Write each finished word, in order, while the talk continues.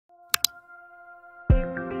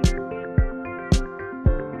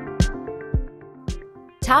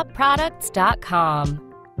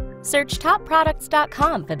TopProducts.com. Search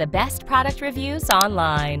TopProducts.com for the best product reviews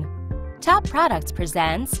online. Top Products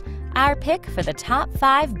presents our pick for the top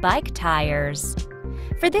 5 bike tires.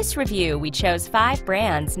 For this review, we chose 5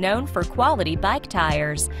 brands known for quality bike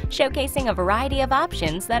tires, showcasing a variety of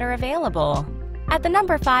options that are available. At the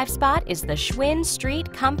number 5 spot is the Schwinn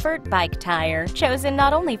Street Comfort Bike Tire, chosen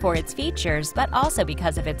not only for its features but also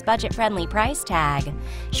because of its budget-friendly price tag.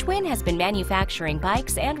 Schwinn has been manufacturing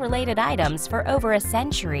bikes and related items for over a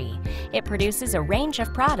century. It produces a range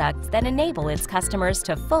of products that enable its customers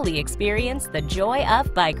to fully experience the joy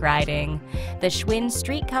of bike riding. The Schwinn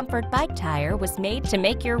Street Comfort Bike Tire was made to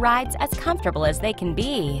make your rides as comfortable as they can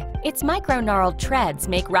be. Its micro-gnarled treads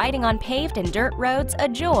make riding on paved and dirt roads a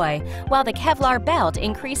joy, while the Kevlar belt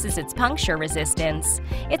increases its puncture resistance.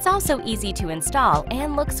 It's also easy to install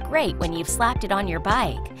and looks great when you've slapped it on your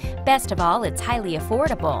bike. Best of all, it's highly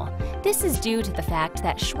affordable. This is due to the fact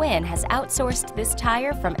that Schwinn has outsourced this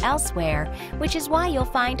tire from elsewhere, which is why you'll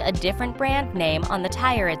find a different brand name on the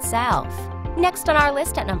tire itself. Next on our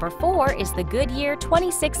list at number 4 is the Goodyear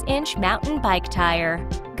 26-inch mountain bike tire.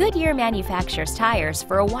 Goodyear manufactures tires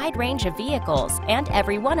for a wide range of vehicles, and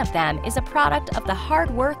every one of them is a product of the hard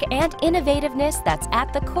work and innovativeness that's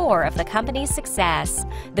at the core of the company's success.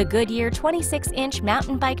 The Goodyear 26-inch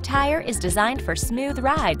mountain bike tire is designed for smooth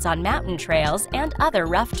rides on mountain trails and other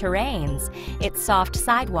rough terrains. Its soft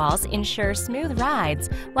sidewalls ensure smooth rides,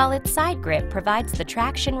 while its side grip provides the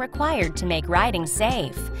traction required to make riding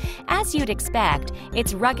safe. As you'd expect,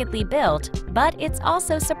 it's ruggedly built, but it's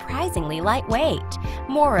also surprisingly lightweight.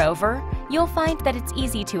 Moreover, you'll find that it's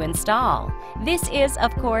easy to install. This is,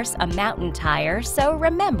 of course, a mountain tire, so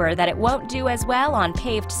remember that it won't do as well on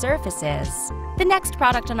paved surfaces. The next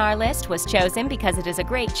product on our list was chosen because it is a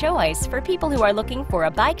great choice for people who are looking for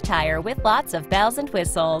a bike tire with lots of bells and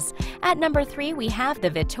whistles. At number 3, we have the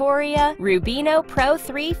Vittoria Rubino Pro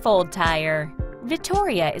 3 Fold Tire.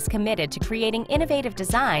 Vittoria is committed to creating innovative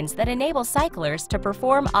designs that enable cyclers to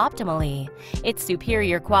perform optimally. Its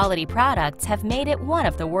superior quality products have made it one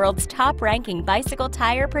of the world's top-ranking bicycle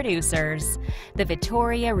tire producers. The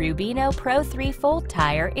Vittoria Rubino Pro 3 Fold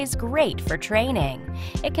Tire is great for training.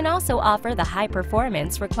 It can also offer the high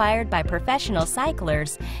performance required by professional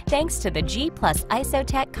cyclers thanks to the G+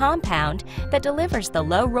 Isotech compound that delivers the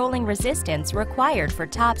low rolling resistance required for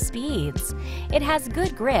top speeds. It has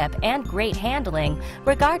good grip and great handling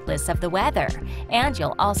regardless of the weather, and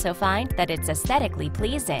you'll also find that it's aesthetically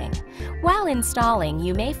pleasing. While installing,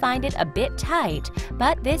 you may find it a bit tight,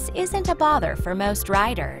 but this isn't a bother for most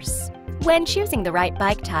riders. When choosing the right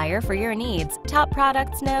bike tire for your needs, Top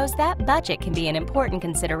Products knows that budget can be an important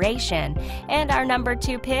consideration, and our number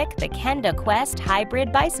 2 pick, the Kenda Quest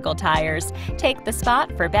Hybrid Bicycle Tires, take the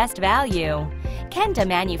spot for best value. Kenda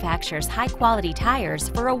manufactures high-quality tires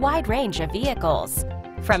for a wide range of vehicles.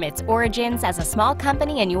 From its origins as a small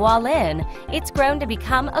company in Yualin, it's grown to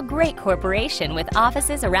become a great corporation with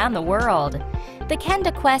offices around the world. The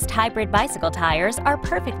Kenda Quest hybrid bicycle tires are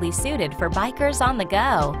perfectly suited for bikers on the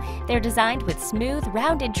go. They're designed with smooth,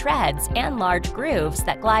 rounded treads and large grooves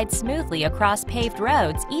that glide smoothly across paved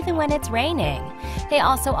roads even when it's raining. They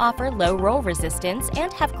also offer low roll resistance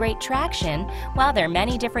and have great traction, while their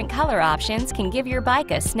many different color options can give your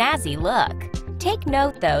bike a snazzy look. Take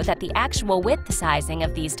note, though, that the actual width sizing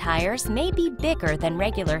of these tires may be bigger than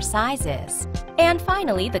regular sizes. And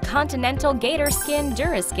finally, the Continental Gatorskin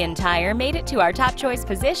Duraskin tire made it to our top choice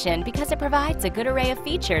position because it provides a good array of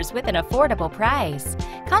features with an affordable price.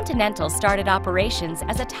 Continental started operations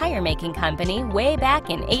as a tire-making company way back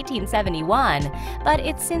in 1871, but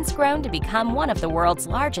it's since grown to become one of the world's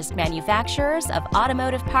largest manufacturers of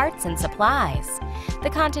automotive parts and supplies. The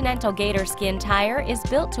Continental Gatorskin tire is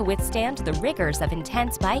built to withstand the rigors of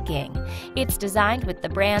intense biking. It's designed with the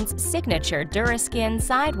brand's signature Duraskin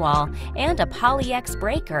sidewall and a Poly-X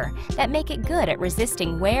breaker that make it good at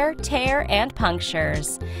resisting wear, tear, and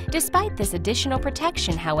punctures. Despite this additional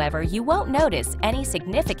protection, however, you won't notice any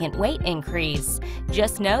significant weight increase.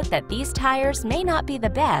 Just note that these tires may not be the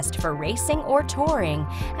best for racing or touring,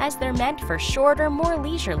 as they're meant for shorter, more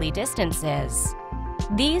leisurely distances.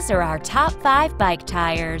 These are our top 5 bike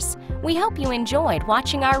tires. We hope you enjoyed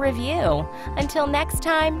watching our review. Until next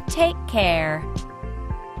time, take care.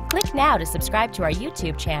 Click now to subscribe to our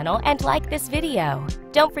YouTube channel and like this video.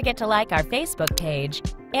 Don't forget to like our Facebook page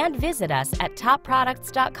and visit us at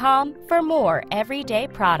TopProducts.com for more everyday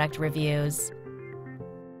product reviews.